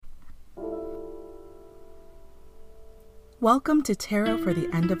Welcome to Tarot for the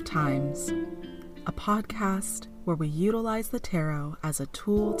End of Times, a podcast where we utilize the tarot as a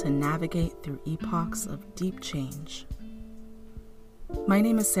tool to navigate through epochs of deep change. My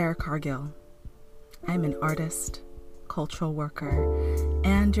name is Sarah Cargill. I'm an artist, cultural worker,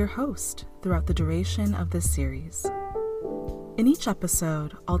 and your host throughout the duration of this series. In each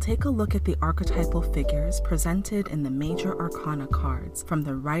episode, I'll take a look at the archetypal figures presented in the major arcana cards from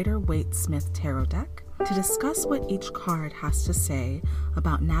the Rider-Waite-Smith Tarot deck to discuss what each card has to say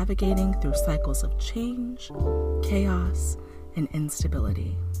about navigating through cycles of change, chaos, and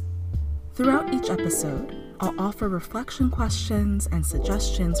instability. Throughout each episode, I'll offer reflection questions and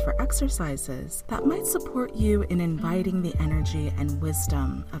suggestions for exercises that might support you in inviting the energy and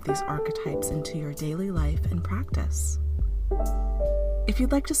wisdom of these archetypes into your daily life and practice. If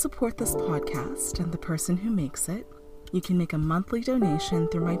you'd like to support this podcast and the person who makes it, you can make a monthly donation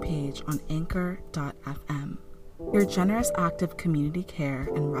through my page on anchor.fm. Your generous act of community care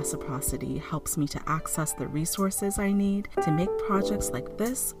and reciprocity helps me to access the resources I need to make projects like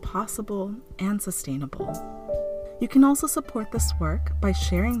this possible and sustainable. You can also support this work by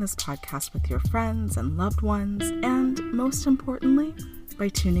sharing this podcast with your friends and loved ones, and most importantly, by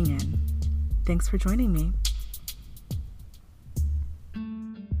tuning in. Thanks for joining me.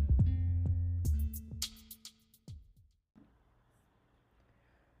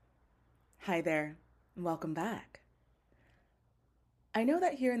 Hi there, and welcome back. I know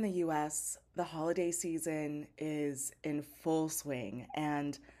that here in the US, the holiday season is in full swing,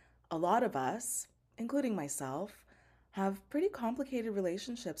 and a lot of us, including myself, have pretty complicated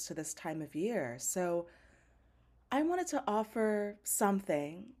relationships to this time of year. So I wanted to offer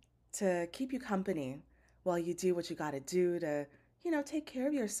something to keep you company while you do what you gotta do to, take care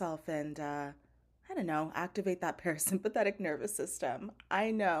of yourself and, activate that parasympathetic nervous system.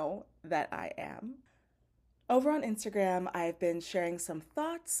 I know that I am. Over on Instagram, I've been sharing some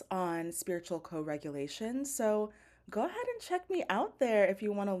thoughts on spiritual co-regulation, so go ahead and check me out there if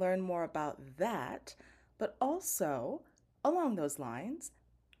you want to learn more about that. But also, along those lines,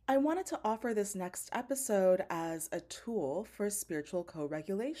 I wanted to offer this next episode as a tool for spiritual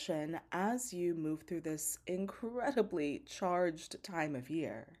co-regulation as you move through this incredibly charged time of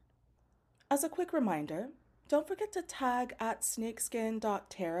year. As a quick reminder, don't forget to tag at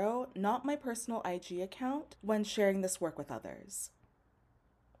snakeskin.tarot, not my personal IG account, when sharing this work with others.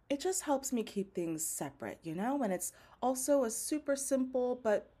 It just helps me keep things separate, and it's also a super simple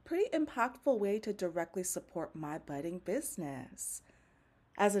but pretty impactful way to directly support my budding business.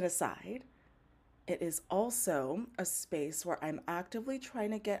 As an aside, it is also a space where I'm actively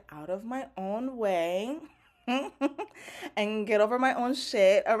trying to get out of my own way and get over my own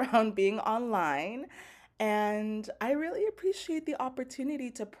shit around being online. And I really appreciate the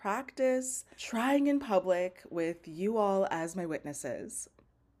opportunity to practice trying in public with you all as my witnesses.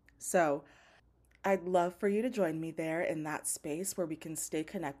 So I'd love for you to join me there in that space where we can stay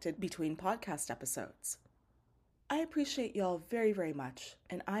connected between podcast episodes. I appreciate y'all very, very much,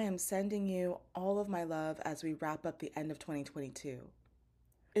 and I am sending you all of my love as we wrap up the end of 2022.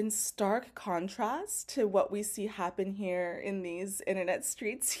 In stark contrast to what we see happen here in these internet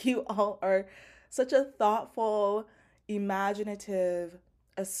streets, you all are such a thoughtful, imaginative,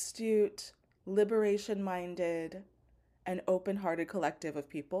 astute, liberation-minded, and open-hearted collective of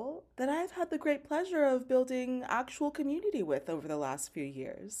people that I've had the great pleasure of building actual community with over the last few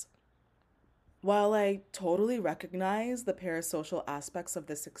years. While I totally recognize the parasocial aspects of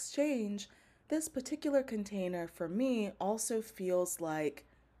this exchange, this particular container for me also feels like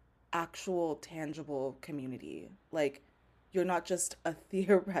actual tangible community. Like, you're not just a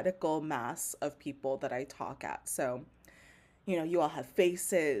theoretical mass of people that I talk at. So, you all have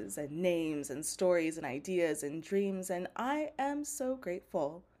faces and names and stories and ideas and dreams, and I am so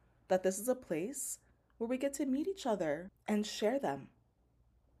grateful that this is a place where we get to meet each other and share them.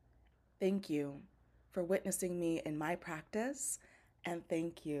 Thank you for witnessing me in my practice, and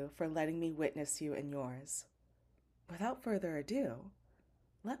thank you for letting me witness you in yours. Without further ado,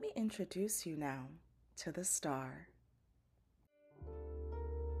 let me introduce you now to the star.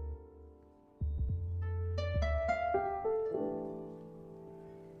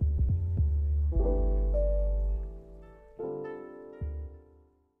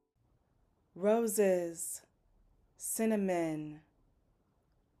 Roses, cinnamon,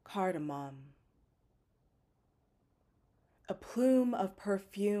 cardamom. A plume of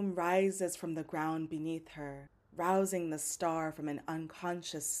perfume rises from the ground beneath her, rousing the star from an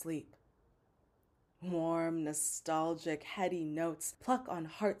unconscious sleep. Warm, nostalgic, heady notes pluck on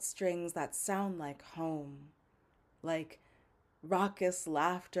heartstrings that sound like home, like raucous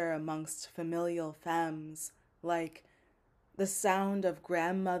laughter amongst familial femmes, like The sound of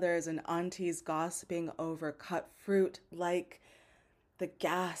grandmothers and aunties gossiping over cut fruit, like the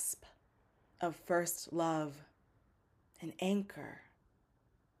gasp of first love, an anchor,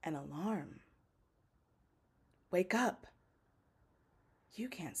 an alarm. Wake up. You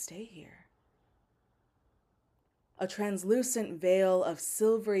can't stay here. A translucent veil of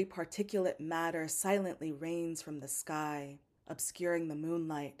silvery particulate matter silently rains from the sky, obscuring the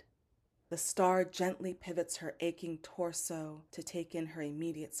moonlight. The star gently pivots her aching torso to take in her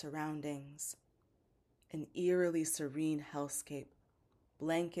immediate surroundings. An eerily serene hellscape,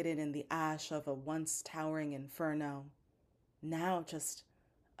 blanketed in the ash of a once towering inferno, now just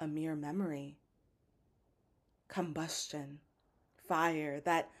a mere memory. Combustion, fire,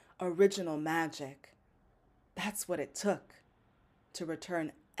 that original magic. That's what it took to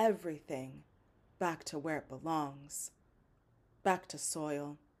return everything back to where it belongs. Back to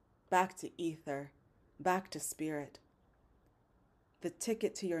soil, back to ether, back to spirit. The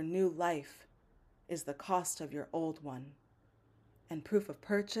ticket to your new life is the cost of your old one, and proof of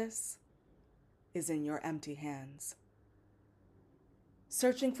purchase is in your empty hands.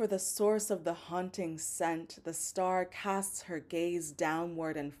 Searching for the source of the haunting scent, the star casts her gaze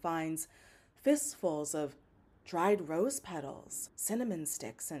downward and finds fistfuls of dried rose petals, cinnamon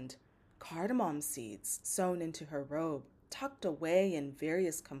sticks, and cardamom seeds sewn into her robe, tucked away in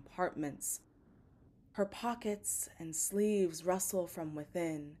various compartments. Her pockets and sleeves rustle from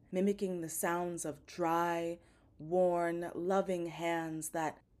within, mimicking the sounds of dry, worn, loving hands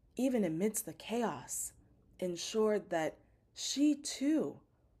that, even amidst the chaos, ensured that she too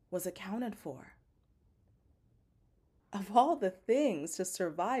was accounted for. Of all the things to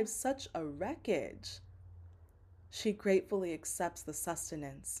survive such a wreckage, she gratefully accepts the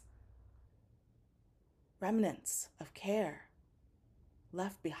sustenance. Remnants of care,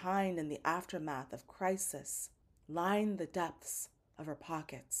 left behind in the aftermath of crisis, line the depths of her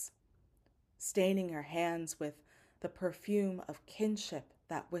pockets, staining her hands with the perfume of kinship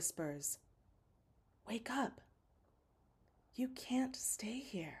that whispers, "Wake up. You can't stay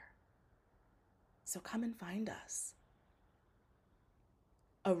here. So come and find us."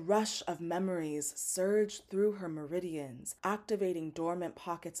 A rush of memories surged through her meridians, activating dormant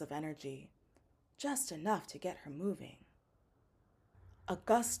pockets of energy, just enough to get her moving. A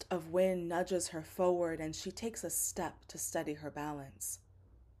gust of wind nudges her forward, and she takes a step to steady her balance.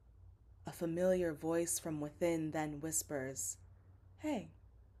 A familiar voice from within then whispers, "Hey,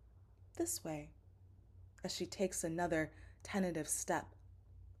 this way," as she takes another tentative step,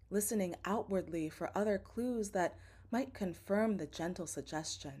 listening outwardly for other clues that might confirm the gentle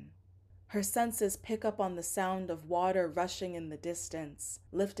suggestion. Her senses pick up on the sound of water rushing in the distance,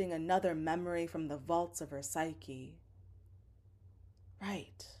 lifting another memory from the vaults of her psyche.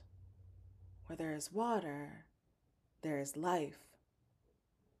 Right. Where there is water, there is life.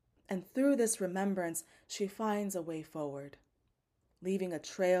 And through this remembrance, she finds a way forward, leaving a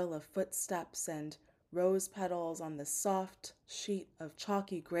trail of footsteps and rose petals on the soft sheet of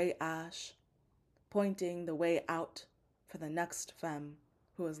chalky gray ash, pointing the way out for the next femme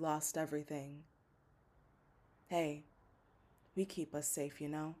who has lost everything. Hey, we keep us safe, you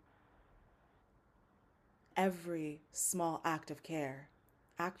know. Every small act of care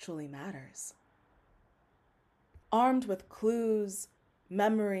actually matters. Armed with clues,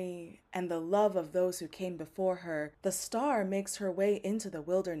 memory, and the love of those who came before her, the star makes her way into the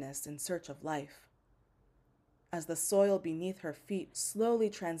wilderness in search of life. As the soil beneath her feet slowly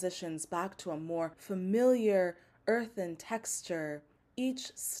transitions back to a more familiar earthen texture,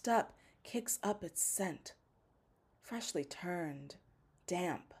 each step kicks up its scent, freshly turned,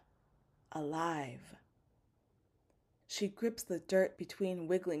 damp, alive. She grips the dirt between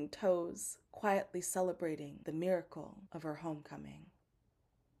wiggling toes, quietly celebrating the miracle of her homecoming.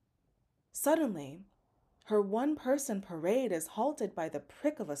 Suddenly, her one-person parade is halted by the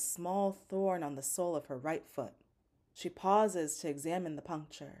prick of a small thorn on the sole of her right foot. She pauses to examine the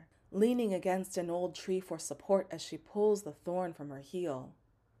puncture, leaning against an old tree for support as she pulls the thorn from her heel.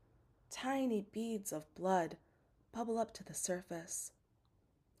 Tiny beads of blood bubble up to the surface,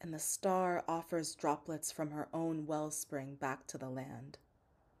 and the star offers droplets from her own wellspring back to the land.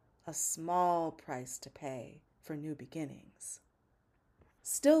 A small price to pay for new beginnings.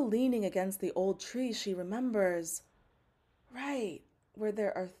 Still leaning against the old tree, she remembers, right, where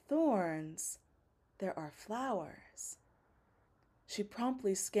there are thorns, there are flowers. She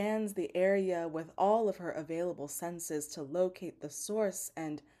promptly scans the area with all of her available senses to locate the source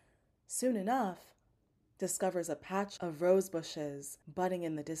and, soon enough, discovers a patch of rose bushes budding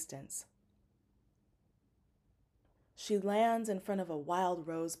in the distance. She lands in front of a wild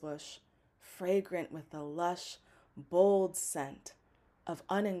rose bush, fragrant with the lush, bold scent of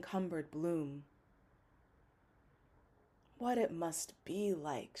unencumbered bloom. What it must be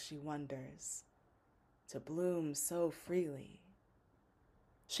like, she wonders, to bloom so freely.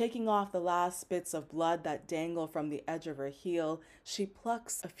 Shaking off the last bits of blood that dangle from the edge of her heel, she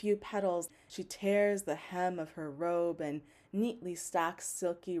plucks a few petals. She tears the hem of her robe and neatly stacks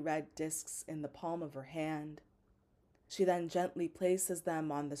silky red discs in the palm of her hand. She then gently places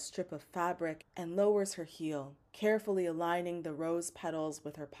them on the strip of fabric and lowers her heel, carefully aligning the rose petals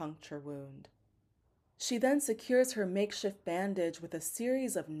with her puncture wound. She then secures her makeshift bandage with a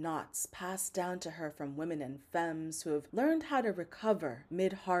series of knots passed down to her from women and femmes who have learned how to recover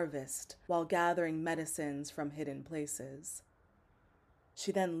mid-harvest while gathering medicines from hidden places.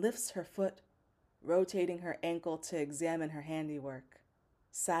 She then lifts her foot, rotating her ankle to examine her handiwork.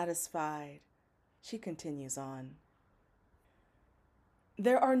 Satisfied, she continues on.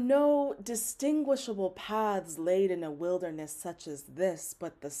 There are no distinguishable paths laid in a wilderness such as this,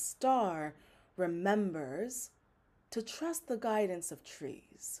 but the star remembers to trust the guidance of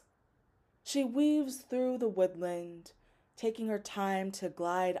trees. She weaves through the woodland, taking her time to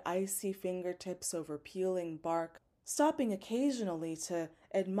glide icy fingertips over peeling bark, stopping occasionally to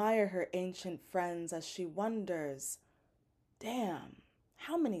admire her ancient friends as she wonders, damn,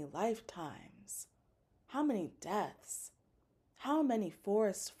 how many lifetimes, how many deaths, how many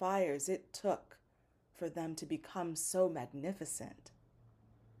forest fires it took for them to become so magnificent.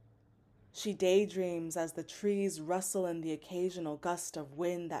 She daydreams as the trees rustle in the occasional gust of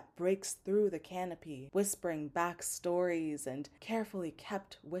wind that breaks through the canopy, whispering back stories and carefully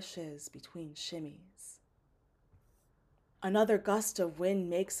kept wishes between shimmies. Another gust of wind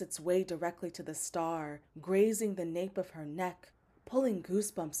makes its way directly to the star, grazing the nape of her neck, pulling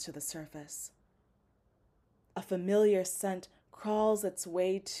goosebumps to the surface. A familiar scent crawls its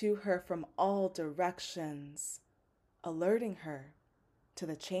way to her from all directions, alerting her to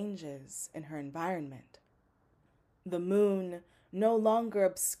the changes in her environment. The moon, no longer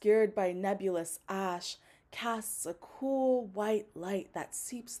obscured by nebulous ash, casts a cool white light that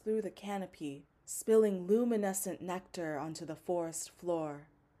seeps through the canopy, spilling luminescent nectar onto the forest floor.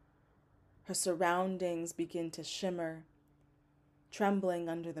 Her surroundings begin to shimmer, trembling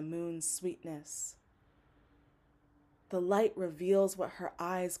under the moon's sweetness. The light reveals what her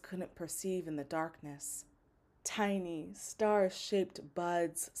eyes couldn't perceive in the darkness. Tiny, star-shaped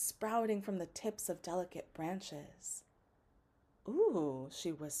buds sprouting from the tips of delicate branches. "Ooh,"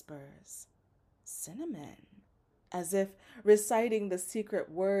 she whispers, "cinnamon," as if reciting the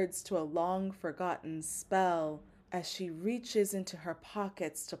secret words to a long-forgotten spell as she reaches into her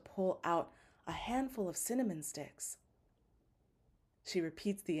pockets to pull out a handful of cinnamon sticks. She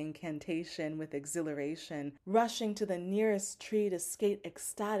repeats the incantation with exhilaration, rushing to the nearest tree to skate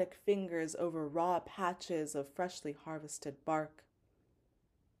ecstatic fingers over raw patches of freshly harvested bark.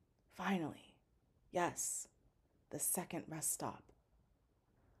 Finally, yes, the second rest stop.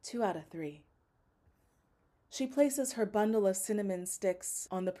 2 out of 3. She places her bundle of cinnamon sticks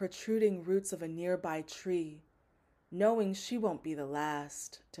on the protruding roots of a nearby tree, knowing she won't be the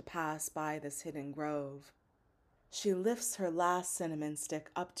last to pass by this hidden grove. She lifts her last cinnamon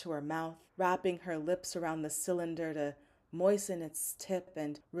stick up to her mouth, wrapping her lips around the cylinder to moisten its tip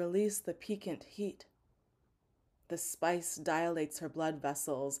and release the piquant heat. The spice dilates her blood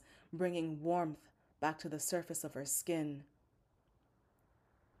vessels, bringing warmth back to the surface of her skin.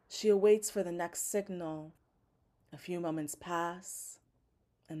 She awaits for the next signal. A few moments pass,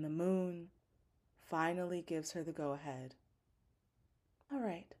 and the moon finally gives her the go-ahead. "All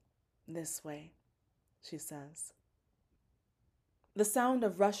right, this way," she says. The sound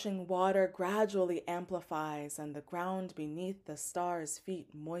of rushing water gradually amplifies, and the ground beneath the star's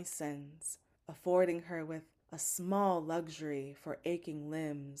feet moistens, affording her with a small luxury for aching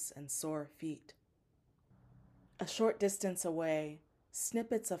limbs and sore feet. A short distance away,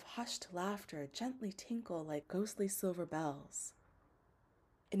 snippets of hushed laughter gently tinkle like ghostly silver bells.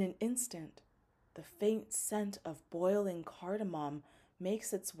 In an instant, the faint scent of boiling cardamom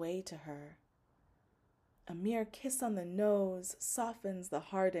makes its way to her. A mere kiss on the nose softens the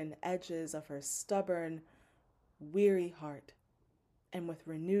hardened edges of her stubborn, weary heart, and with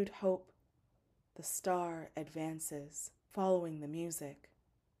renewed hope, the star advances, following the music.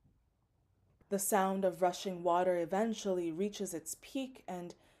 The sound of rushing water eventually reaches its peak,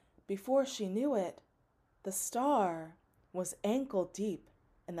 and before she knew it, the star was ankle deep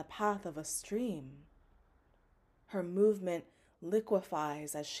in the path of a stream. Her movement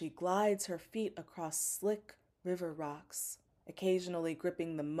liquefies as she glides her feet across slick river rocks, occasionally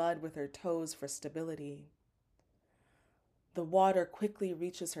gripping the mud with her toes for stability. The water quickly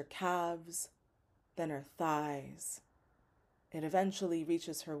reaches her calves, then her thighs. It eventually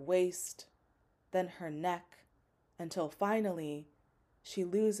reaches her waist, then her neck, until finally she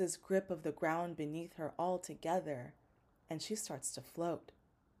loses grip of the ground beneath her altogether and she starts to float.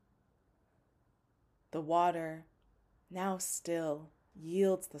 The water, now still,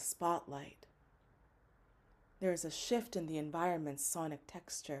 yields the spotlight. There is a shift in the environment's sonic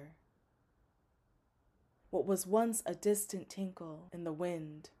texture. What was once a distant tinkle in the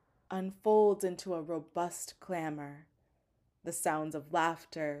wind unfolds into a robust clamor. The sounds of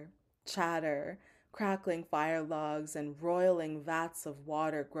laughter, chatter, crackling fire logs, and roiling vats of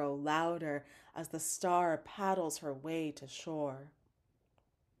water grow louder as the star paddles her way to shore.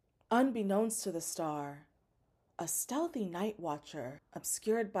 Unbeknownst to the star, a stealthy night watcher,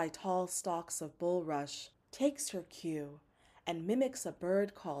 obscured by tall stalks of bulrush, takes her cue and mimics a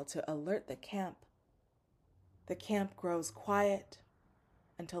bird call to alert the camp. The camp grows quiet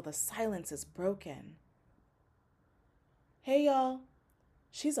until the silence is broken. "Hey, y'all,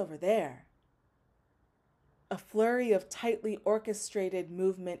 she's over there." A flurry of tightly orchestrated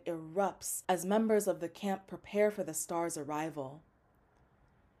movement erupts as members of the camp prepare for the star's arrival.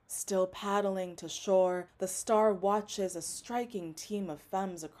 Still paddling to shore, the star watches a striking team of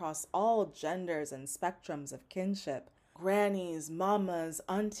femmes across all genders and spectrums of kinship. Grannies, mamas,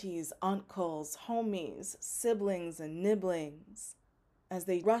 aunties, uncles, homies, siblings, and nibblings. As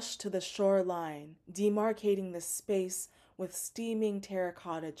they rush to the shoreline, demarcating the space with steaming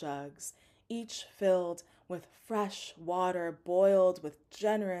terracotta jugs, each filled with fresh water boiled with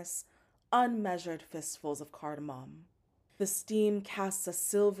generous, unmeasured fistfuls of cardamom. The steam casts a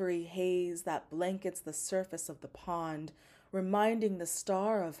silvery haze that blankets the surface of the pond, reminding the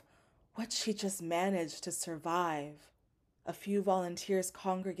star of what she just managed to survive. A few volunteers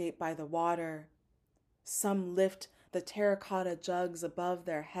congregate by the water. Some lift the terracotta jugs above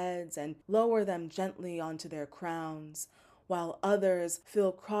their heads and lower them gently onto their crowns, while others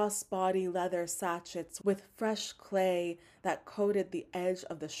fill cross-body leather sachets with fresh clay that coated the edge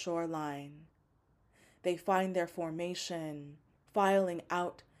of the shoreline. They find their formation, filing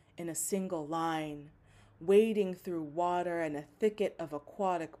out in a single line, wading through water and a thicket of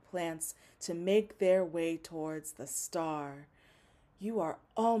aquatic plants to make their way towards the star. "You are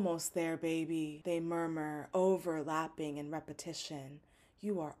almost there, baby," they murmur, overlapping in repetition.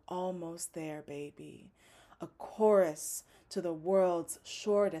 "You are almost there, baby." A chorus to the world's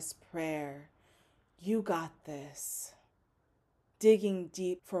shortest prayer. "You got this." Digging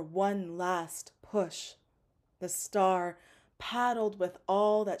deep for one last push, the star paddled with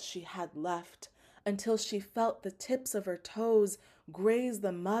all that she had left until she felt the tips of her toes graze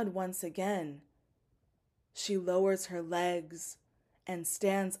the mud once again. She lowers her legs and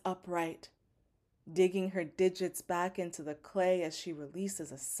stands upright, digging her digits back into the clay as she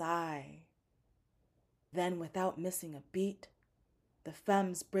releases a sigh. Then, without missing a beat, the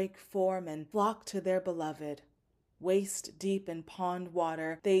femmes break form and flock to their beloved. Waist deep in pond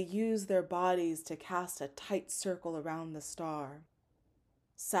water, they use their bodies to cast a tight circle around the star.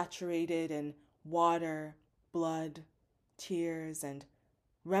 Saturated in water, blood, tears, and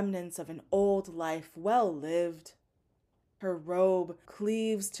remnants of an old life well lived, her robe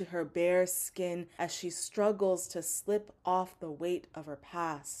cleaves to her bare skin as she struggles to slip off the weight of her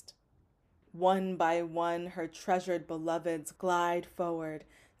past. One by one, her treasured beloveds glide forward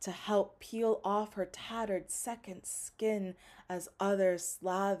to help peel off her tattered second skin as others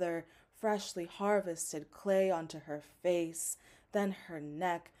slather freshly harvested clay onto her face, then her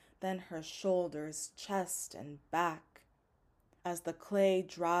neck, then her shoulders, chest, and back. As the clay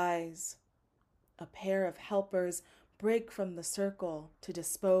dries, a pair of helpers break from the circle to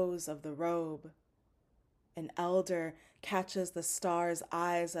dispose of the robe. An elder catches the star's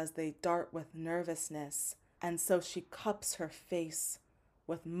eyes as they dart with nervousness, and so she cups her face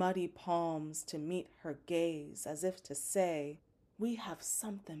with muddy palms to meet her gaze, as if to say, "We have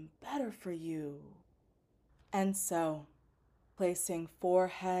something better for you." And so, placing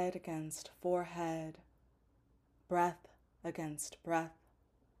forehead against forehead, breath against breath,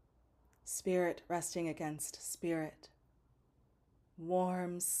 spirit resting against spirit,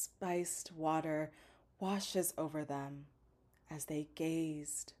 warm, spiced water washes over them as they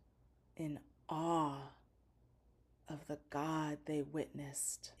gazed in awe of the God they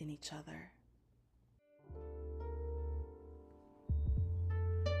witnessed in each other.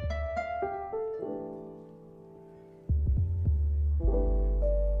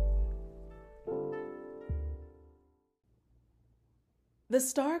 The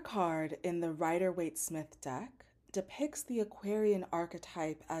star card in the Rider-Waite-Smith deck depicts the Aquarian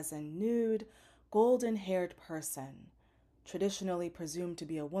archetype as a nude, golden-haired person, traditionally presumed to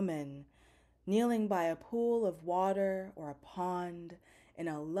be a woman, kneeling by a pool of water or a pond in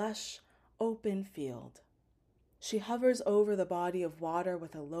a lush, open field. She hovers over the body of water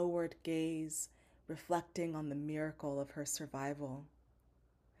with a lowered gaze, reflecting on the miracle of her survival.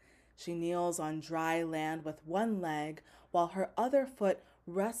 She kneels on dry land with one leg while her other foot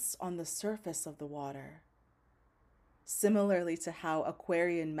rests on the surface of the water. Similarly to how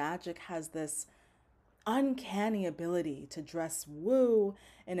Aquarian magic has this uncanny ability to dress woo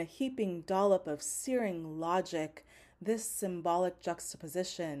in a heaping dollop of searing logic, this symbolic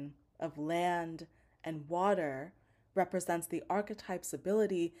juxtaposition of land and water represents the archetype's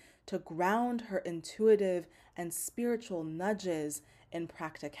ability to ground her intuitive and spiritual nudges in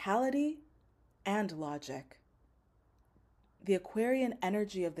practicality and logic. The Aquarian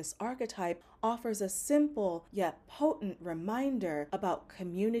energy of this archetype offers a simple yet potent reminder about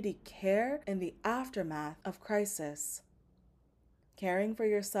community care in the aftermath of crisis. Caring for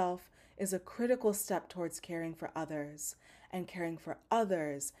yourself is a critical step towards caring for others, and caring for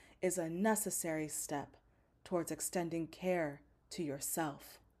others is a necessary step towards extending care to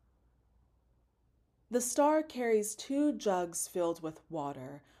yourself. The star carries 2 jugs filled with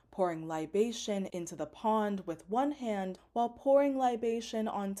water, pouring libation into the pond with one hand while pouring libation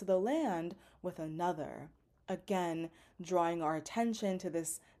onto the land with another, again drawing our attention to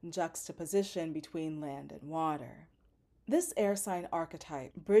this juxtaposition between land and water. This air sign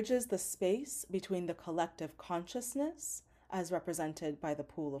archetype bridges the space between the collective consciousness, as represented by the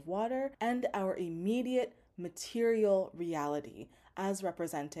pool of water, and our immediate material reality, as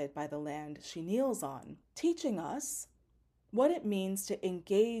represented by the land she kneels on, teaching us what it means to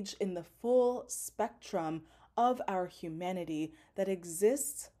engage in the full spectrum of our humanity that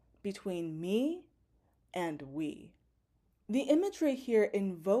exists between me and we. The imagery here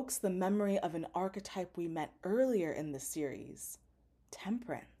invokes the memory of an archetype we met earlier in the series,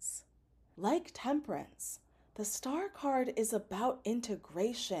 Temperance. Like Temperance, the star card is about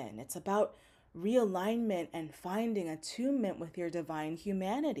integration. It's about realignment and finding attunement with your divine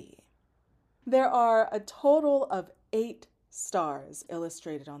humanity. There are a total of 8 stars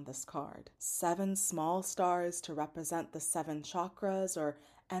illustrated on this card. 7 small stars to represent the 7 chakras or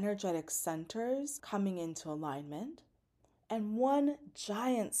energetic centers coming into alignment, and 1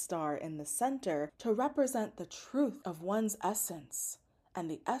 giant star in the center to represent the truth of one's essence and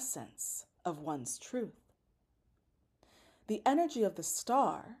the essence of one's truth. The energy of the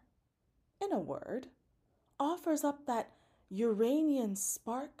star, in a word, offers up that Uranian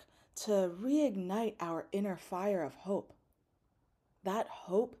spark to reignite our inner fire of hope. That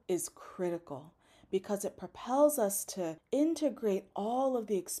hope is critical because it propels us to integrate all of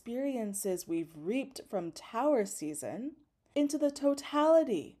the experiences we've reaped from Tower season into the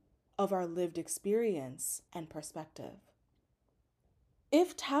totality of our lived experience and perspective.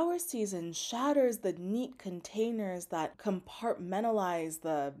 If Tower season shatters the neat containers that compartmentalize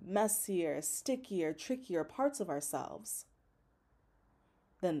the messier, stickier, trickier parts of ourselves,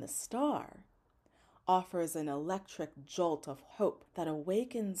 then the star offers an electric jolt of hope that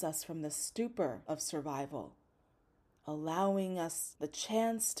awakens us from the stupor of survival, allowing us the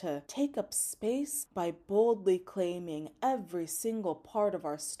chance to take up space by boldly claiming every single part of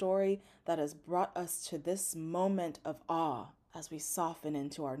our story that has brought us to this moment of awe as we soften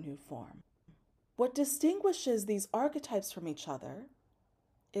into our new form. What distinguishes these archetypes from each other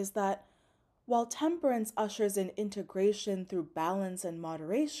is that while Temperance ushers in integration through balance and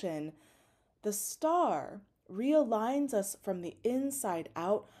moderation, the star realigns us from the inside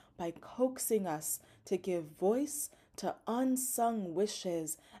out by coaxing us to give voice to unsung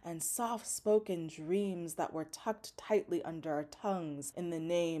wishes and soft-spoken dreams that were tucked tightly under our tongues in the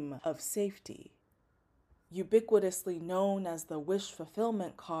name of safety. Ubiquitously known as the wish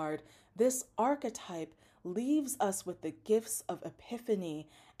fulfillment card, this archetype leaves us with the gifts of epiphany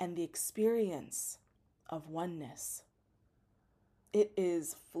and the experience of oneness. It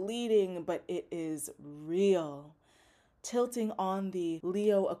is fleeting, but it is real. Tilting on the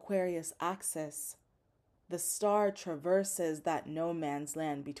Leo-Aquarius axis, the star traverses that no man's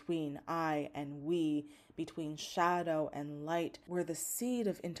land between I and we, between shadow and light, where the seed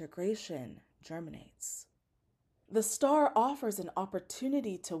of integration germinates. The star offers an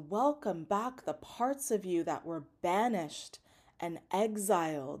opportunity to welcome back the parts of you that were banished and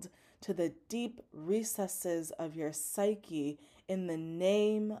exiled to the deep recesses of your psyche in the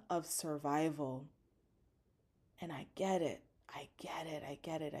name of survival. And I get it,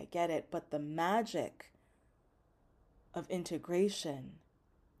 but the magic of integration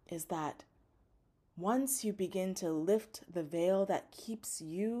is that once you begin to lift the veil that keeps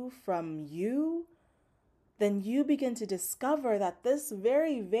you from you, then you begin to discover that this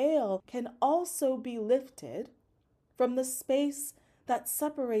very veil can also be lifted from the space that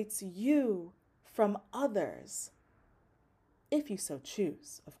separates you from others, if you so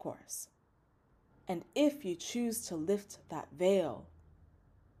choose, of course. And if you choose to lift that veil,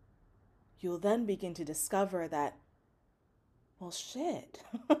 you'll then begin to discover that, well, shit,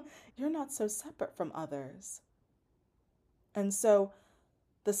 you're not so separate from others. And so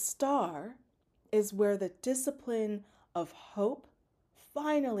the star is where the discipline of hope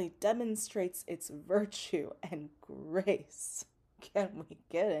finally demonstrates its virtue and grace. Can we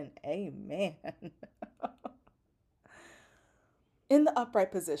get an amen? In the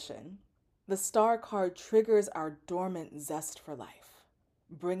upright position, the star card triggers our dormant zest for life,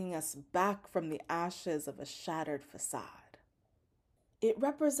 bringing us back from the ashes of a shattered facade. It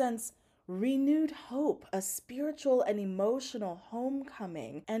represents renewed hope, a spiritual and emotional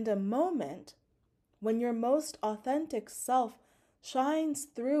homecoming, and a moment when your most authentic self shines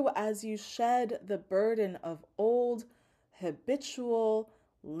through as you shed the burden of old, habitual,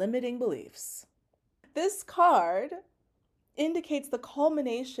 limiting beliefs. This card indicates the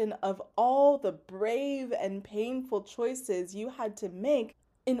culmination of all the brave and painful choices you had to make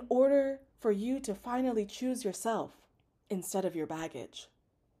in order for you to finally choose yourself instead of your baggage.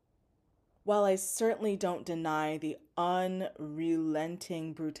 While I certainly don't deny the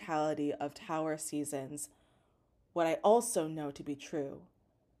unrelenting brutality of tower seasons, what I also know to be true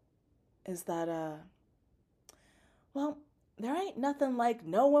is that, there ain't nothing like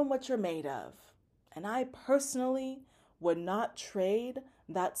knowing what you're made of. And I personally would not trade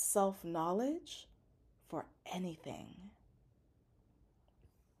that self-knowledge for anything.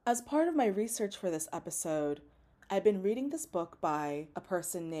 As part of my research for this episode, I've been reading this book by a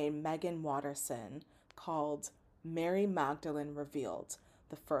person named Megan Watterson called Mary Magdalene Revealed,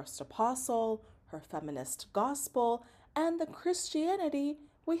 the First Apostle, Her Feminist Gospel, and the Christianity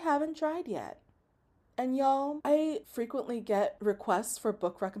We Haven't Tried Yet. And y'all, I frequently get requests for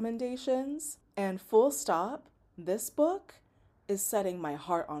book recommendations, and full stop, this book is setting my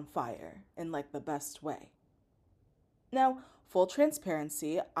heart on fire in like the best way. Now, full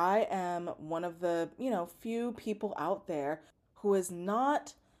transparency, I am one of the, few people out there who has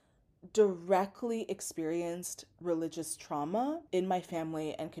not directly experienced religious trauma in my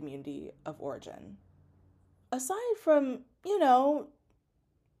family and community of origin. Aside from,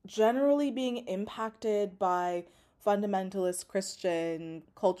 generally being impacted by fundamentalist Christian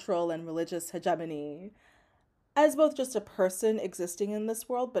cultural and religious hegemony, as both just a person existing in this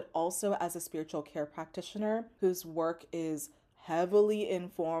world, but also as a spiritual care practitioner whose work is heavily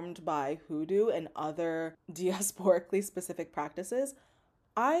informed by hoodoo and other diasporically specific practices,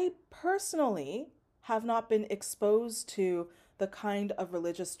 I personally have not been exposed to the kind of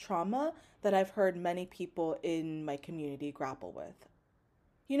religious trauma that I've heard many people in my community grapple with.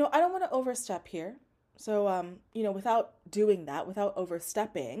 I don't want to overstep here. So, without doing that, without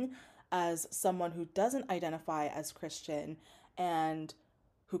overstepping, as someone who doesn't identify as Christian and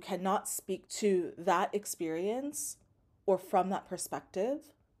who cannot speak to that experience or from that perspective,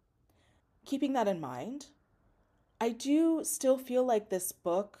 keeping that in mind, I do still feel like this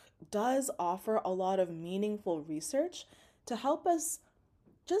book does offer a lot of meaningful research to help us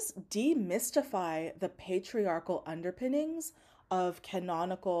just demystify the patriarchal underpinnings of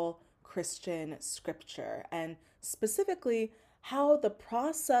canonical Christian scripture, and specifically how the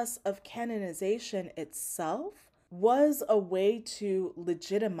process of canonization itself was a way to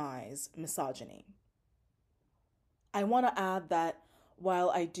legitimize misogyny. I want to add that while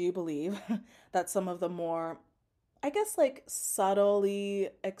I do believe that some of the more, subtly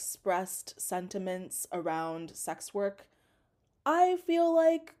expressed sentiments around sex work, I feel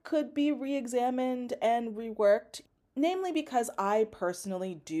like could be re-examined and reworked, namely because I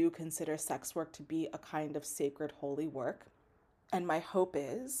personally do consider sex work to be a kind of sacred holy work. And my hope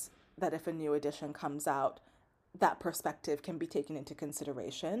is that if a new edition comes out, that perspective can be taken into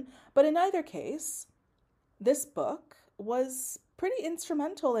consideration. But in either case, this book was pretty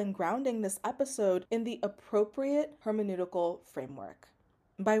instrumental in grounding this episode in the appropriate hermeneutical framework,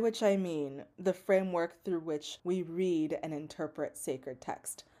 by which I mean the framework through which we read and interpret sacred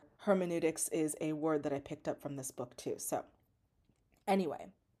text. Hermeneutics is a word that I picked up from this book too. So anyway,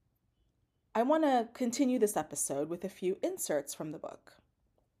 I want to continue this episode with a few inserts from the book.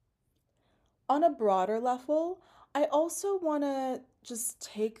 On a broader level, I also want to just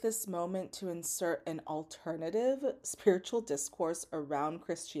take this moment to insert an alternative spiritual discourse around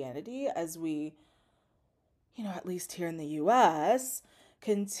Christianity as we, at least here in the US,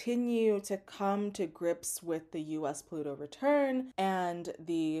 continue to come to grips with the US Pluto return and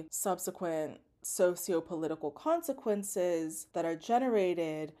the subsequent socio-political consequences that are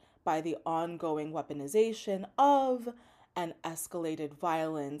generated by the ongoing weaponization of and escalated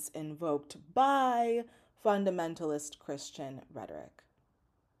violence invoked by fundamentalist Christian rhetoric.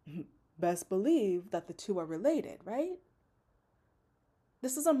 Best believe that the two are related, right?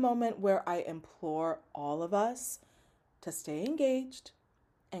 This is a moment where I implore all of us to stay engaged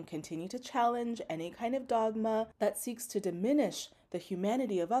and continue to challenge any kind of dogma that seeks to diminish the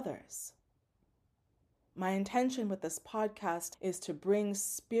humanity of others. My intention with this podcast is to bring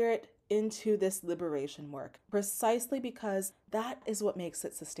spirit into this liberation work, precisely because that is what makes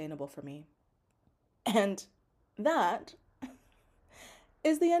it sustainable for me. And that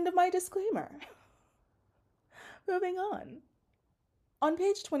is the end of my disclaimer. Moving on. On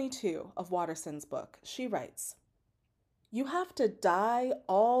page 22 of Watterson's book, she writes, "You have to die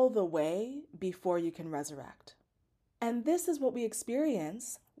all the way before you can resurrect. And this is what we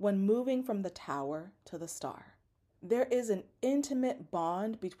experience when moving from the tower to the star. There is an intimate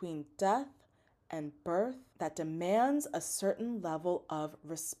bond between death and birth that demands a certain level of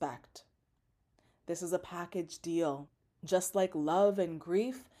respect. This is a package deal. Just like love and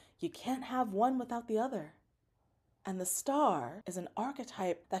grief, you can't have one without the other. And the star is an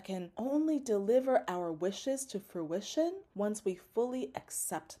archetype that can only deliver our wishes to fruition once we fully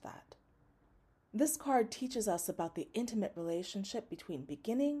accept that. This card teaches us about the intimate relationship between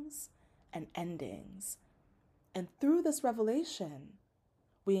beginnings and endings. And through this revelation,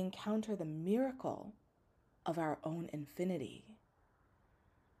 we encounter the miracle of our own infinity."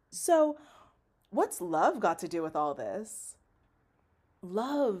 So, what's love got to do with all this?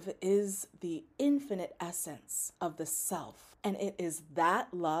 Love is the infinite essence of the self, and it is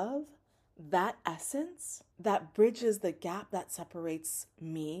that love, that essence, that bridges the gap that separates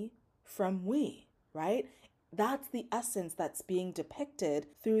me from we, right? That's the essence that's being depicted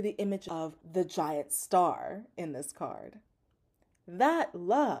through the image of the giant star in this card. That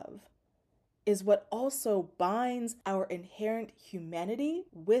love is what also binds our inherent humanity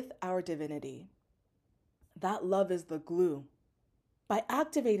with our divinity. That love is the glue. By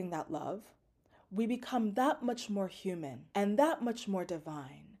activating that love, we become that much more human and that much more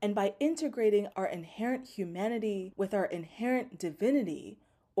divine. And by integrating our inherent humanity with our inherent divinity,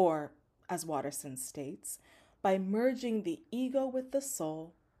 or as Watterson states, by merging the ego with the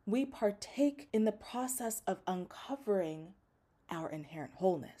soul, we partake in the process of uncovering our inherent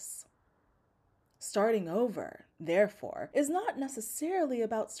wholeness. Starting over, therefore, is not necessarily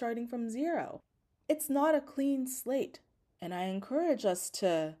about starting from zero. It's not a clean slate. And I encourage us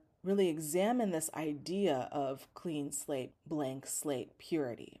to really examine this idea of clean slate, blank slate,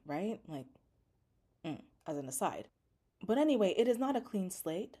 purity, right? As an aside. But anyway, it is not a clean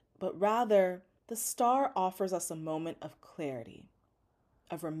slate, but rather the star offers us a moment of clarity,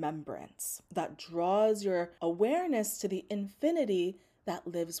 of remembrance, that draws your awareness to the infinity that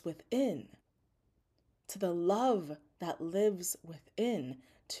lives within, to the love that lives within,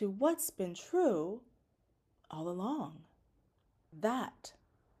 to what's been true all along. That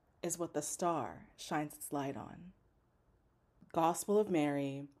is what the star shines its light on. Gospel of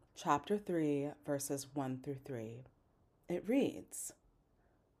Mary, chapter 3, verses 1 through 3. It reads,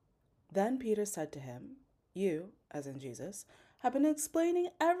 "Then Peter said to him, 'You, as in Jesus, have been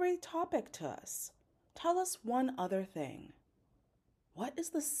explaining every topic to us. Tell us one other thing. What is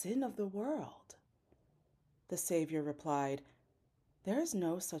the sin of the world?' The Savior replied, 'There is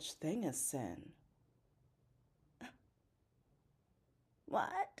no such thing as sin.'"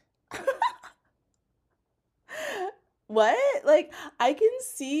 What? What? I can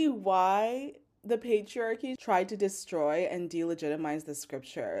see why the patriarchy tried to destroy and delegitimize the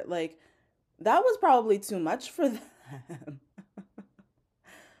scripture. That was probably too much for them.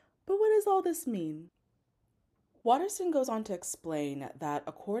 But what does all this mean? Watterson goes on to explain that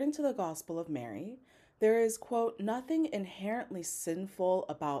according to the Gospel of Mary, there is, quote, "nothing inherently sinful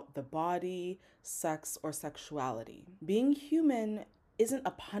about the body, sex, or sexuality. Being human isn't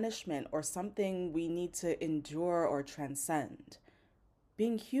a punishment or something we need to endure or transcend.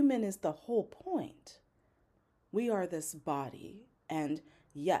 Being human is the whole point. We are this body, and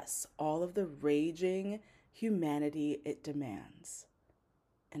yes, all of the raging humanity it demands.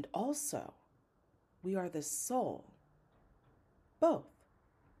 And also, we are the soul. Both."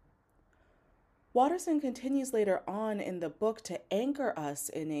 Watterson continues later on in the book to anchor us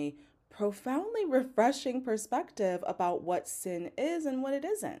in a profoundly refreshing perspective about what sin is and what it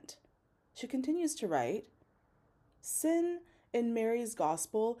isn't. She continues to write, "Sin in Mary's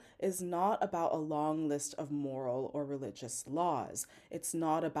gospel is not about a long list of moral or religious laws. It's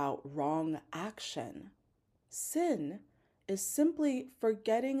not about wrong action. Sin is simply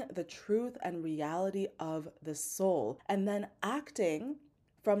forgetting the truth and reality of the soul and then acting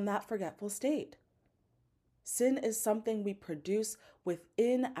from that forgetful state. Sin is something we produce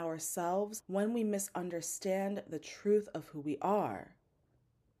within ourselves when we misunderstand the truth of who we are.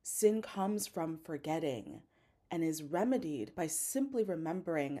 Sin comes from forgetting and is remedied by simply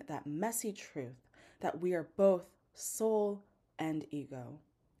remembering that messy truth that we are both soul and ego.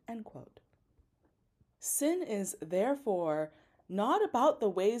 End quote. Sin is therefore not about the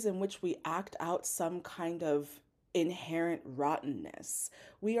ways in which we act out some kind of inherent rottenness.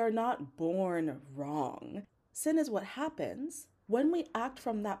 We are not born wrong. Sin is what happens when we act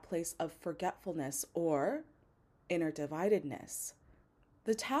from that place of forgetfulness or inner dividedness.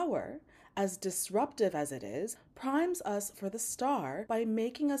 The tower, as disruptive as it is, primes us for the star by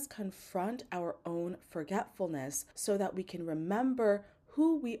making us confront our own forgetfulness so that we can remember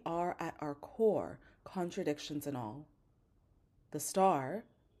who we are at our core, contradictions and all. The star,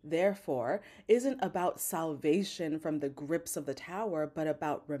 therefore, isn't about salvation from the grips of the tower, but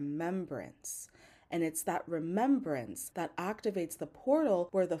about remembrance. And it's that remembrance that activates the portal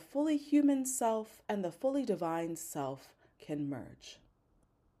where the fully human self and the fully divine self can merge.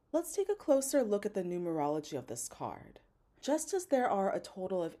 Let's take a closer look at the numerology of this card. Just as there are a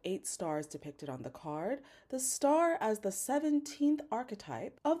total of 8 stars depicted on the card, the star as the 17th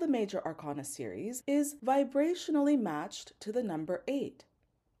archetype of the Major Arcana series is vibrationally matched to the number 8.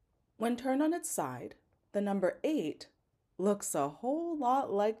 When turned on its side, the number 8 looks a whole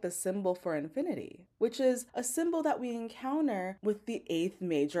lot like the symbol for infinity, which is a symbol that we encounter with the 8th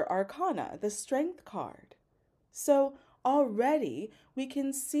Major Arcana, the Strength card. So already we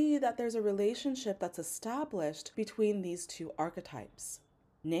can see that there's a relationship that's established between these two archetypes.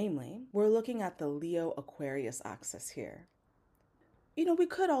 Namely, we're looking at the Leo-Aquarius axis here. We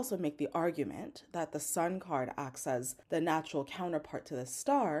could also make the argument that the Sun card acts as the natural counterpart to the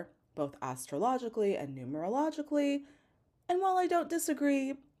star, both astrologically and numerologically. And while I don't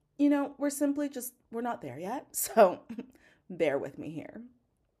disagree, we're not there yet. So bear with me here.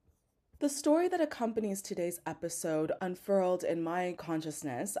 The story that accompanies today's episode unfurled in my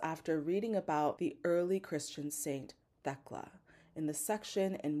consciousness after reading about the early Christian saint Thecla in the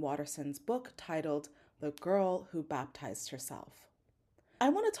section in Watterson's book titled The Girl Who Baptized Herself. I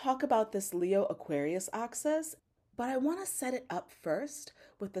want to talk about this Leo-Aquarius axis, but I want to set it up first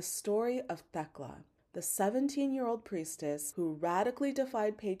with the story of Thecla, the 17-year-old priestess who radically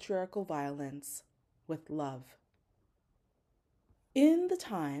defied patriarchal violence with love. In the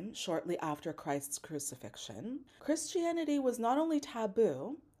time shortly after Christ's crucifixion, Christianity was not only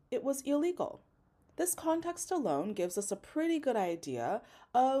taboo, it was illegal. This context alone gives us a pretty good idea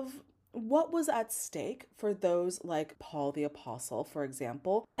of what was at stake for those like Paul the Apostle, for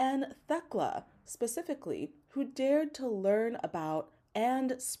example, and Thecla specifically, who dared to learn about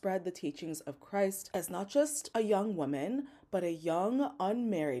and spread the teachings of Christ as not just a young woman, but a young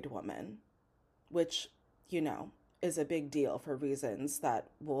unmarried woman, which, is a big deal for reasons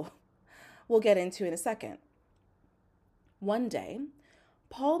that we'll get into in a second. One day,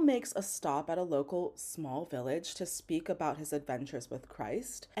 Paul makes a stop at a local small village to speak about his adventures with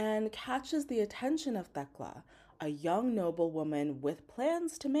Christ and catches the attention of Thecla, a young noblewoman with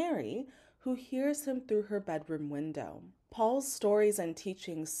plans to marry, who hears him through her bedroom window. Paul's stories and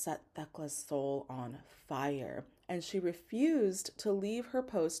teachings set Thecla's soul on fire, and she refused to leave her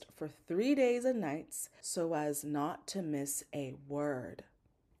post for 3 days and nights so as not to miss a word.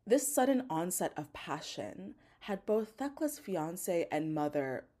 This sudden onset of passion had both Thecla's fiance and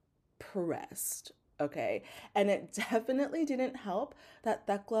mother pressed, okay? And it definitely didn't help that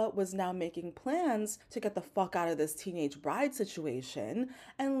Thecla was now making plans to get the fuck out of this teenage bride situation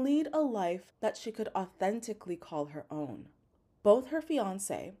and lead a life that she could authentically call her own. Both her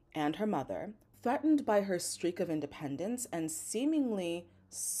fiance and her mother, threatened by her streak of independence and seemingly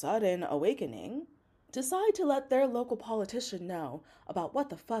sudden awakening, decide to let their local politician know about what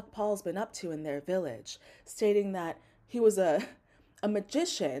the fuck Paul's been up to in their village, stating that he was a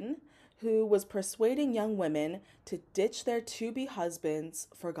magician who was persuading young women to ditch their to-be husbands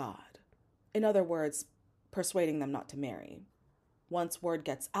for God. In other words, persuading them not to marry. Once word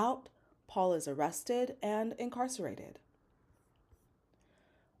gets out, Paul is arrested and incarcerated.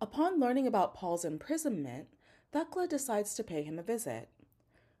 Upon learning about Paul's imprisonment, Thecla decides to pay him a visit.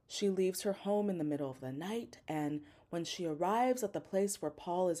 She leaves her home in the middle of the night, and when she arrives at the place where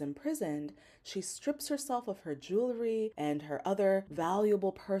Paul is imprisoned, she strips herself of her jewelry and her other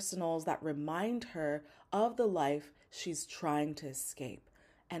valuable personals that remind her of the life she's trying to escape,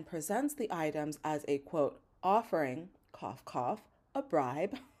 and presents the items as a, quote, offering, cough, cough, a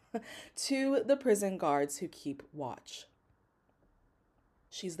bribe, to the prison guards who keep watch.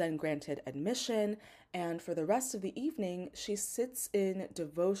 She's then granted admission, and for the rest of the evening, she sits in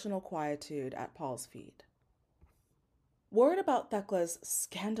devotional quietude at Paul's feet. Word about Thekla's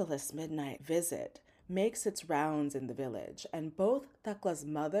scandalous midnight visit makes its rounds in the village, and both Thekla's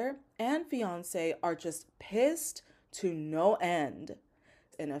mother and fiance are just pissed to no end.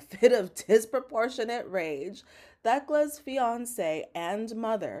 In a fit of disproportionate rage, Thekla's fiance and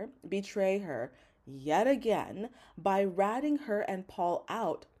mother betray her yet again by ratting her and Paul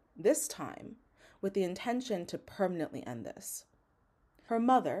out, this time with the intention to permanently end this. Her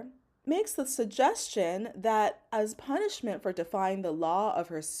mother makes the suggestion that as punishment for defying the law of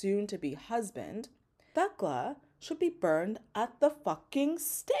her soon-to-be husband, Thekla should be burned at the fucking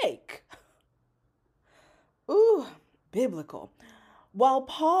stake. Ooh, biblical. While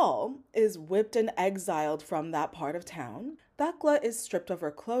Paul is whipped and exiled from that part of town, Thekla is stripped of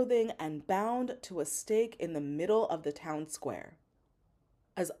her clothing and bound to a stake in the middle of the town square.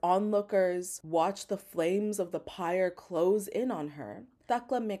 As onlookers watch the flames of the pyre close in on her,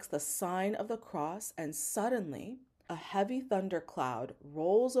 Thekla makes the sign of the cross, and suddenly a heavy thundercloud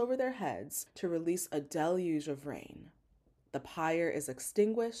rolls over their heads to release a deluge of rain. The pyre is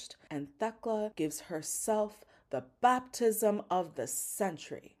extinguished, and Thekla gives herself the baptism of the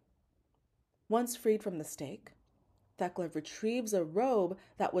century. Once freed from the stake, Thekla retrieves a robe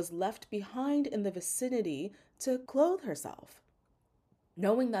that was left behind in the vicinity to clothe herself.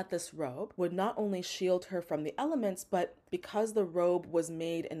 Knowing that this robe would not only shield her from the elements, but because the robe was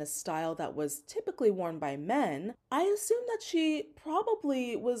made in a style that was typically worn by men, I assume that she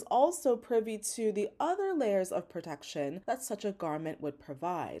probably was also privy to the other layers of protection that such a garment would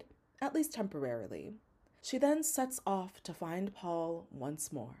provide, at least temporarily. She then sets off to find Paul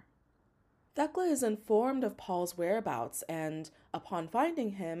once more. Thekla is informed of Paul's whereabouts and, upon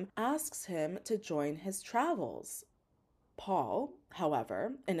finding him, asks him to join his travels. Paul,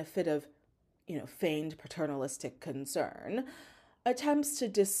 however, in a fit of, feigned paternalistic concern, attempts to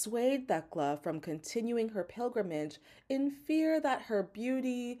dissuade Thekla from continuing her pilgrimage in fear that her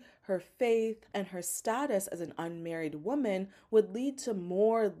beauty, her faith, and her status as an unmarried woman would lead to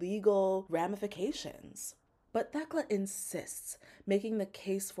more legal ramifications. But Thekla insists, making the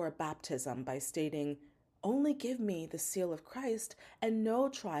case for a baptism by stating, "Only give me the seal of Christ, and no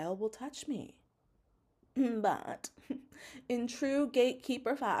trial will touch me." But in true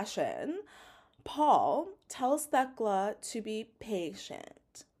gatekeeper fashion, Paul tells Thekla to be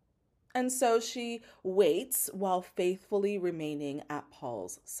patient. And so she waits while faithfully remaining at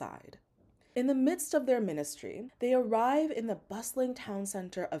Paul's side. In the midst of their ministry, they arrive in the bustling town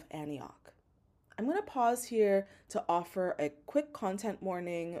center of Antioch. I'm going to pause here to offer a quick content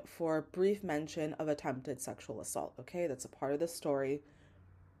warning for brief mention of attempted sexual assault, okay? That's a part of the story.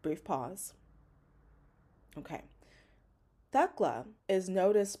 Brief pause. Okay. Thekla is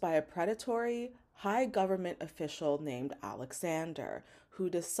noticed by a predatory high government official named Alexander, who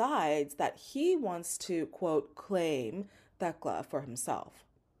decides that he wants to, quote, claim Thekla for himself.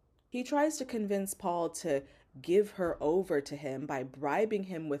 He tries to convince Paul to give her over to him by bribing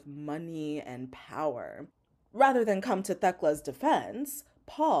him with money and power. Rather than come to Thekla's defense,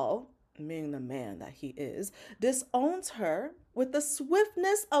 Paul, being the man that he is, disowns her with the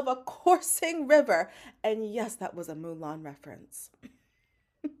swiftness of a coursing river. And yes, that was a Mulan reference.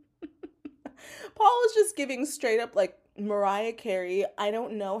 Paul is just giving straight up like Mariah Carey, I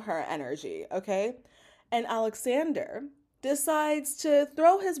don't know her energy, okay? And Alexander decides to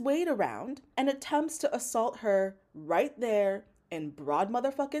throw his weight around and attempts to assault her right there in broad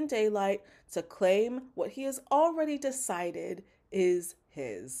motherfucking daylight to claim what he has already decided is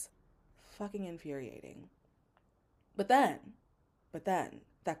his. Fucking infuriating. But then,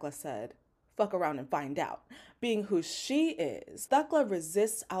 Thekla said, fuck around and find out. Being who she is, Thekla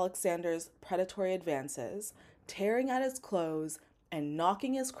resists Alexander's predatory advances, tearing at his clothes and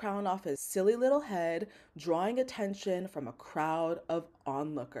knocking his crown off his silly little head, drawing attention from a crowd of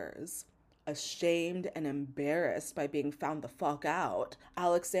onlookers. Ashamed and embarrassed by being found the fuck out,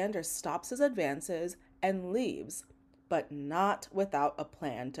 Alexander stops his advances and leaves, but not without a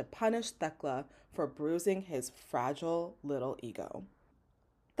plan to punish Thekla for bruising his fragile little ego.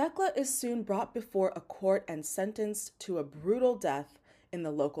 Thekla is soon brought before a court and sentenced to a brutal death in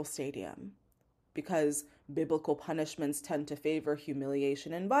the local stadium. Because biblical punishments tend to favor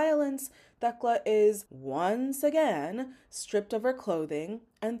humiliation and violence, Thekla is once again stripped of her clothing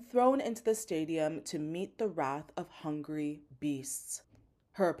and thrown into the stadium to meet the wrath of hungry beasts.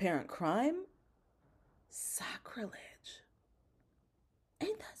 Her apparent crime? Sacrilege.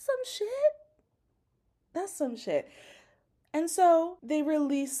 Ain't that some shit? That's some shit. And so they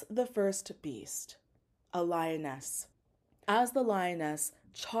release the first beast, a lioness. As the lioness,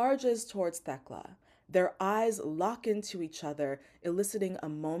 charges towards Thecla. Their eyes lock into each other, eliciting a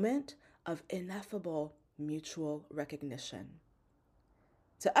moment of ineffable mutual recognition.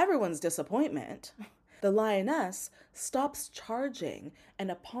 To everyone's disappointment, the lioness stops charging and,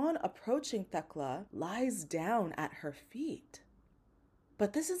 upon approaching Thecla, lies down at her feet.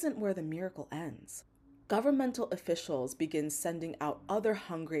 But this isn't where the miracle ends. Governmental officials begin sending out other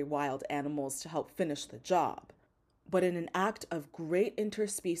hungry wild animals to help finish the job. But in an act of great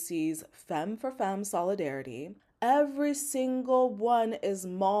interspecies femme for femme solidarity, every single one is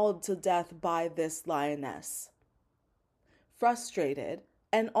mauled to death by this lioness. Frustrated,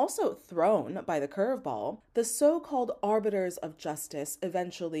 and also thrown by the curveball, the so-called arbiters of justice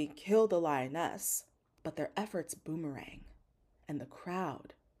eventually kill the lioness, but their efforts boomerang, and the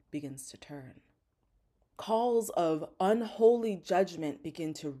crowd begins to turn. Calls of unholy judgment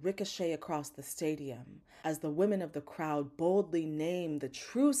begin to ricochet across the stadium as the women of the crowd boldly name the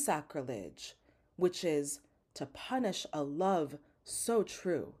true sacrilege, which is to punish a love so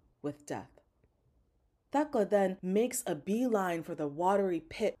true with death. Thecla then makes a beeline for the watery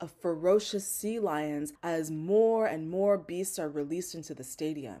pit of ferocious sea lions as more and more beasts are released into the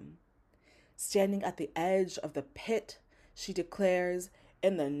stadium. Standing at the edge of the pit, she declares,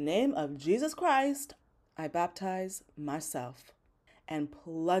 "In the name of Jesus Christ, I baptize myself," and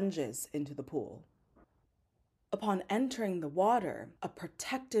plunges into the pool. Upon entering the water, a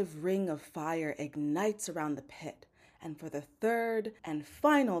protective ring of fire ignites around the pit, and for the third and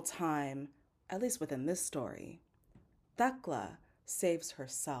final time, at least within this story, Thecla saves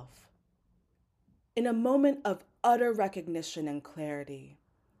herself. In a moment of utter recognition and clarity,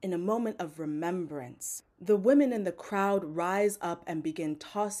 in a moment of remembrance, the women in the crowd rise up and begin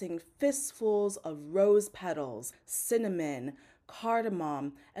tossing fistfuls of rose petals, cinnamon,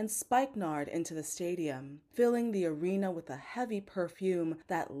 cardamom, and spikenard into the stadium, filling the arena with a heavy perfume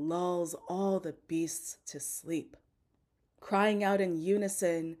that lulls all the beasts to sleep. Crying out in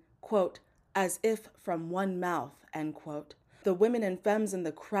unison, quote, "as if from one mouth," end quote, the women and femmes in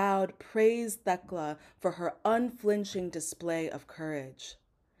the crowd praise Thecla for her unflinching display of courage.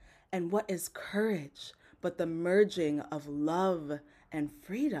 And what is courage but the merging of love and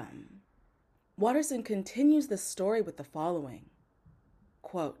freedom? Watterson continues the story with the following,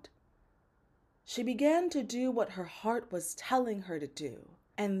 quote, "She began to do what her heart was telling her to do,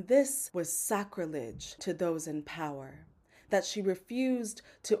 and this was sacrilege to those in power, that she refused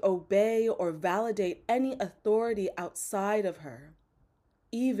to obey or validate any authority outside of her,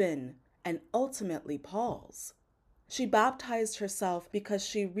 even and ultimately Paul's. She baptized herself because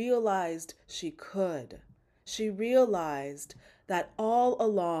she realized she could. She realized that all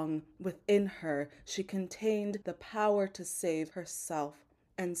along within her she contained the power to save herself,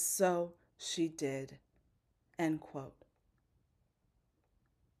 and so she did." End quote.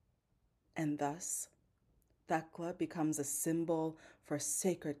 And thus, Thecla becomes a symbol for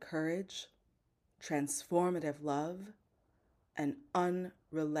sacred courage, transformative love, and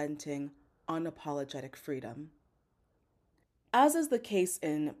unrelenting, unapologetic freedom. As is the case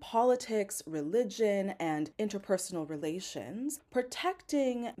in politics, religion, and interpersonal relations,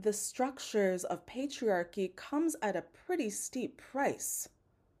 protecting the structures of patriarchy comes at a pretty steep price: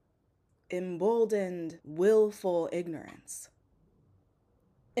 emboldened, willful ignorance.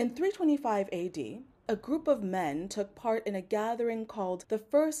 In 325 AD, a group of men took part in a gathering called the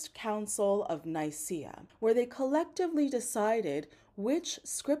First Council of Nicaea, where they collectively decided which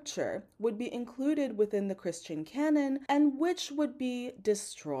scripture would be included within the Christian canon and which would be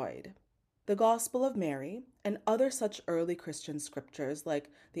destroyed. The Gospel of Mary and other such early Christian scriptures, like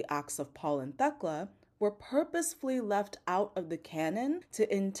the Acts of Paul and Thecla, were purposefully left out of the canon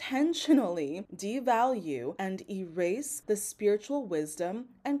to intentionally devalue and erase the spiritual wisdom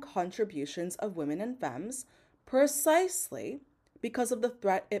and contributions of women and femmes, precisely because of the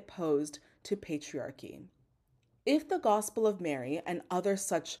threat it posed to patriarchy. If the Gospel of Mary and other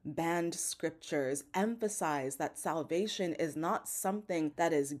such banned scriptures emphasize that salvation is not something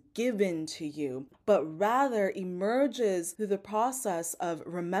that is given to you, but rather emerges through the process of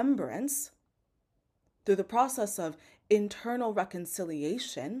remembrance, through the process of internal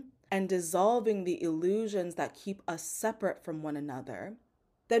reconciliation and dissolving the illusions that keep us separate from one another,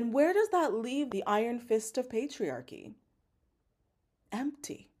 then where does that leave the iron fist of patriarchy?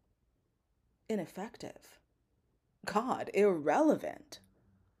 Empty, ineffective, God, irrelevant.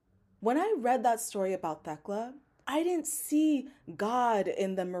 When I read that story about Thecla, I didn't see God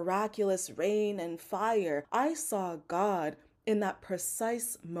in the miraculous rain and fire. I saw God in that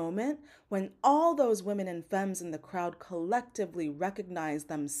precise moment when all those women and femmes in the crowd collectively recognized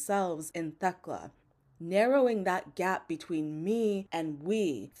themselves in Thecla, narrowing that gap between me and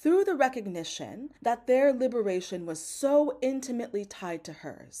we through the recognition that their liberation was so intimately tied to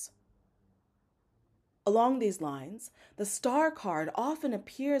hers. Along these lines, the star card often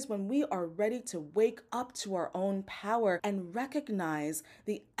appears when we are ready to wake up to our own power and recognize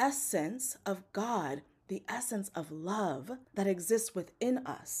the essence of God, the essence of love that exists within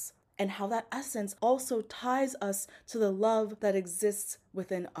us, and how that essence also ties us to the love that exists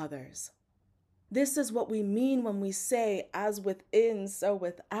within others. This is what we mean when we say, as within, so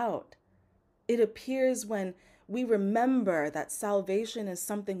without. It appears when we remember that salvation is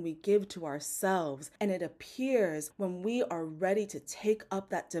something we give to ourselves, and it appears when we are ready to take up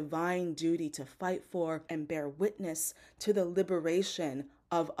that divine duty to fight for and bear witness to the liberation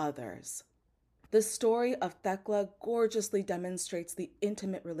of others. The story of Thecla gorgeously demonstrates the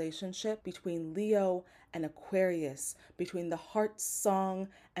intimate relationship between Leo and Aquarius, between the heart's song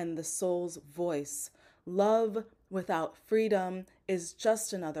and the soul's voice. Love without freedom is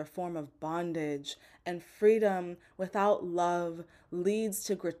just another form of bondage, and freedom without love leads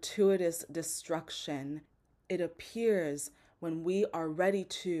to gratuitous destruction. It appears when we are ready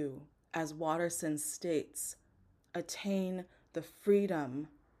to, as Watterson states, attain the freedom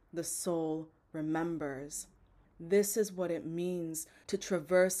the soul remembers. This is what it means to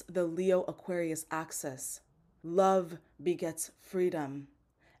traverse the Leo-Aquarius axis. Love begets freedom,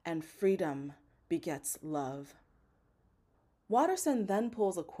 and freedom begets love. Watterson then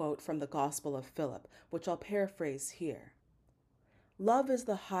pulls a quote from the Gospel of Philip, which I'll paraphrase here. Love is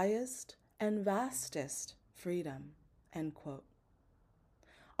the highest and vastest freedom, end quote.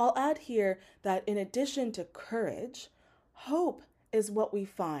 I'll add here that in addition to courage, hope is what we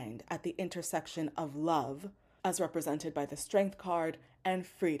find at the intersection of love, as represented by the Strength card, and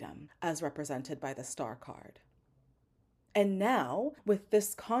freedom, as represented by the Star card. And now, with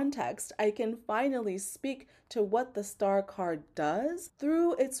this context, I can finally speak to what the Star card does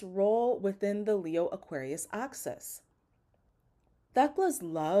through its role within the Leo-Aquarius axis. Thecla's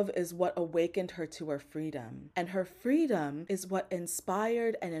love is what awakened her to her freedom, and her freedom is what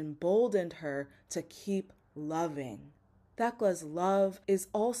inspired and emboldened her to keep loving. Thecla's love is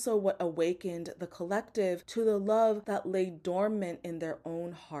also what awakened the collective to the love that lay dormant in their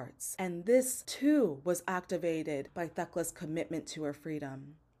own hearts. And this, too, was activated by Thecla's commitment to her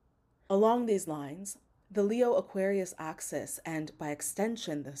freedom. Along these lines, the Leo-Aquarius axis, and by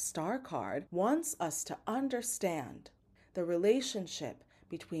extension the Star card, wants us to understand the relationship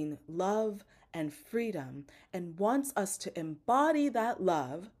between love and freedom, and wants us to embody that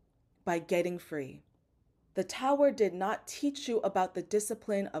love by getting free. The Tower did not teach you about the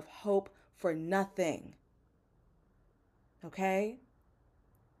discipline of hope for nothing. Okay?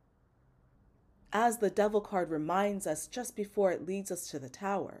 As the Devil card reminds us just before it leads us to the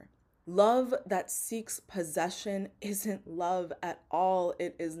Tower, love that seeks possession isn't love at all.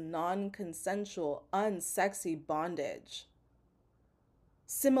 It is non-consensual, unsexy bondage.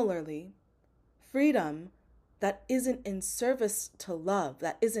 Similarly, freedom that isn't in service to love,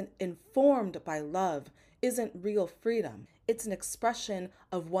 that isn't informed by love, isn't real freedom. It's an expression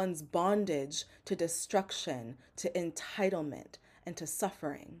of one's bondage to destruction, to entitlement, and to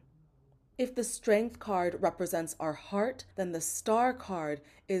suffering. If the Strength card represents our heart, then the Star card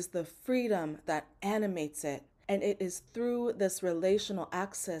is the freedom that animates it. And it is through this relational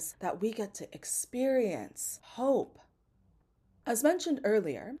axis that we get to experience hope. As mentioned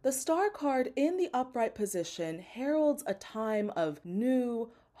earlier, the Star card in the upright position heralds a time of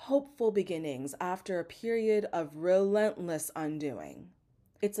new, hopeful beginnings after a period of relentless undoing.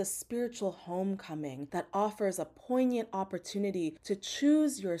 It's a spiritual homecoming that offers a poignant opportunity to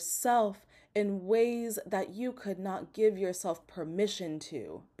choose yourself in ways that you could not give yourself permission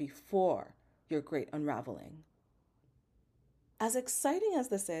to before your great unraveling. As exciting as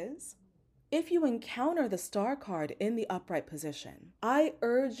this is, if you encounter the Star card in the upright position, I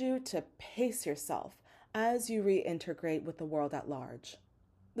urge you to pace yourself as you reintegrate with the world at large.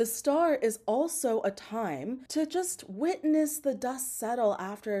 The Star is also a time to just witness the dust settle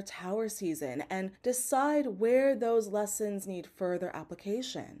after a Tower season and decide where those lessons need further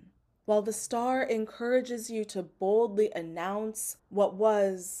application. While the Star encourages you to boldly announce what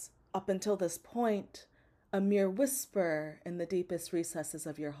was, up until this point, a mere whisper in the deepest recesses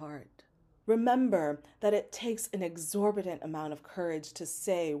of your heart. Remember that it takes an exorbitant amount of courage to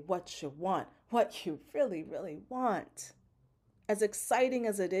say what you want, what you really, really want. As exciting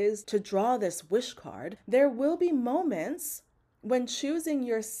as it is to draw this wish card, there will be moments when choosing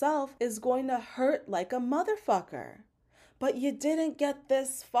yourself is going to hurt like a motherfucker. But you didn't get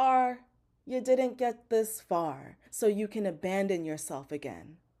this far. You didn't get this far, so you can abandon yourself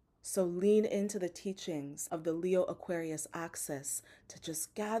again. So lean into the teachings of the Leo Aquarius axis to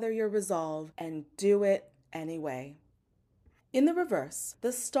just gather your resolve and do it anyway. In the reverse,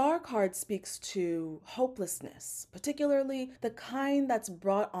 the Star card speaks to hopelessness, particularly the kind that's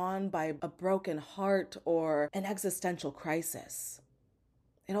brought on by a broken heart or an existential crisis.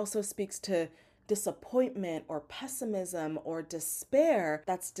 It also speaks to disappointment or pessimism or despair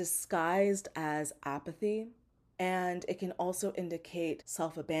that's disguised as apathy. And it can also indicate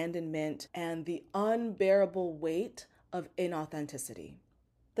self-abandonment and the unbearable weight of inauthenticity.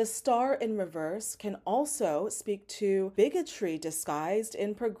 The Star in reverse can also speak to bigotry disguised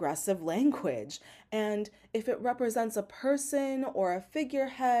in progressive language. And if it represents a person or a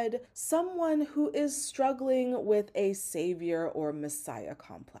figurehead, someone who is struggling with a savior or messiah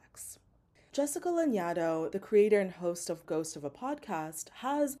complex. Jessica Lanyadoo, the creator and host of Ghost of a Podcast,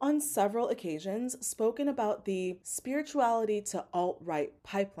 has on several occasions spoken about the spirituality to alt-right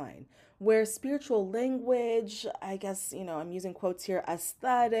pipeline, where spiritual language, I guess, I'm using quotes here,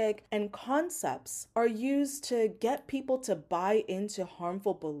 aesthetic, and concepts are used to get people to buy into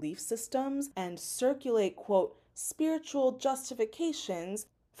harmful belief systems and circulate, quote, spiritual justifications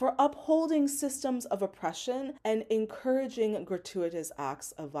for upholding systems of oppression and encouraging gratuitous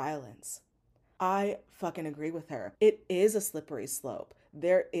acts of violence. I fucking agree with her. It is a slippery slope.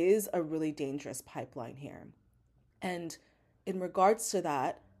 There is a really dangerous pipeline here. And in regards to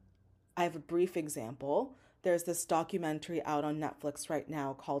that, I have a brief example. There's this documentary out on Netflix right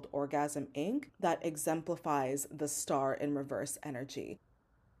now called Orgasm Inc. that exemplifies the Star in reverse energy.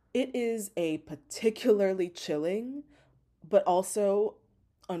 It is a particularly chilling, but also,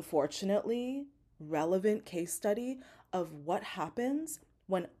 unfortunately, relevant case study of what happens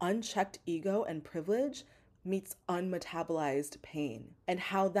when unchecked ego and privilege meets unmetabolized pain, and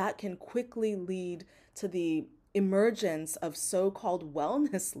how that can quickly lead to the emergence of so-called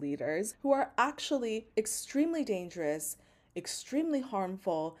wellness leaders who are actually extremely dangerous, extremely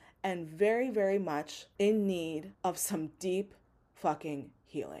harmful, and very, very much in need of some deep fucking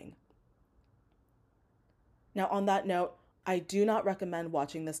healing. Now, on that note, I do not recommend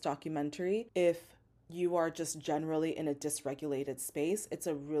watching this documentary if you are just generally in a dysregulated space. It's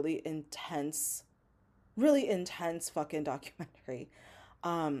a really intense fucking documentary.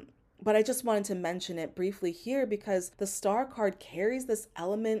 But I just wanted to mention it briefly here because the Star card carries this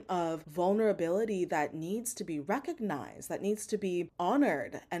element of vulnerability that needs to be recognized, that needs to be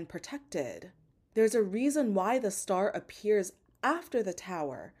honored and protected. There's a reason why the Star appears after the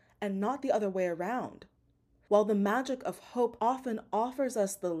Tower and not the other way around. While the magic of hope often offers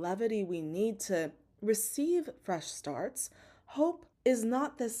us the levity we need to receive fresh starts, hope is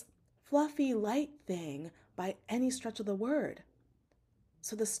not this fluffy light thing by any stretch of the word.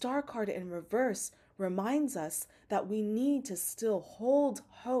 So the Star card in reverse reminds us that we need to still hold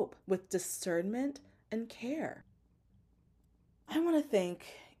hope with discernment and care. I want to thank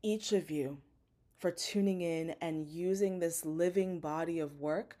each of you for tuning in and using this living body of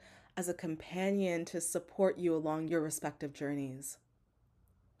work as a companion to support you along your respective journeys.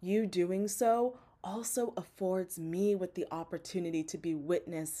 You doing so also affords me with the opportunity to be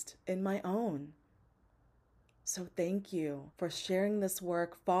witnessed in my own. So thank you for sharing this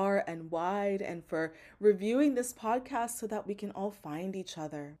work far and wide and for reviewing this podcast so that we can all find each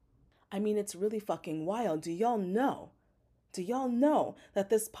other. I mean, it's really fucking wild. Do y'all know that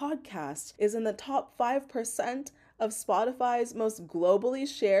this podcast is in the top 5% of Spotify's most globally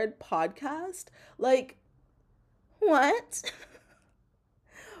shared podcast? Like, what?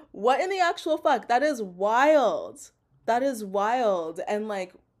 What in the actual fuck? That is wild. That is wild. And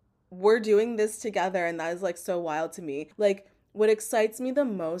like, we're doing this together, and that is like so wild to me. Like, what excites me the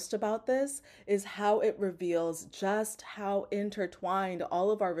most about this is how it reveals just how intertwined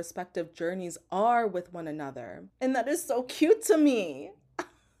all of our respective journeys are with one another. And that is so cute to me.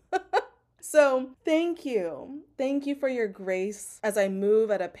 So thank you. Thank you for your grace as I move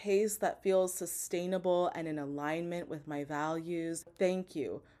at a pace that feels sustainable and in alignment with my values. Thank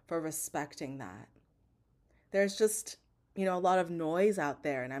you for respecting that. There's just, a lot of noise out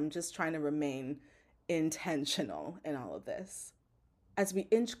there, and I'm just trying to remain intentional in all of this. As we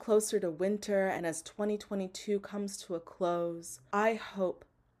inch closer to winter and as 2022 comes to a close, I hope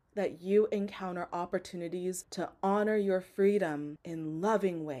that you encounter opportunities to honor your freedom in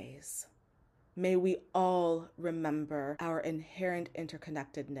loving ways. May we all remember our inherent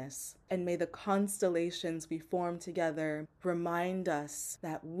interconnectedness, and may the constellations we form together remind us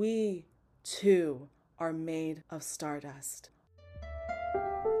that we, too, are made of stardust.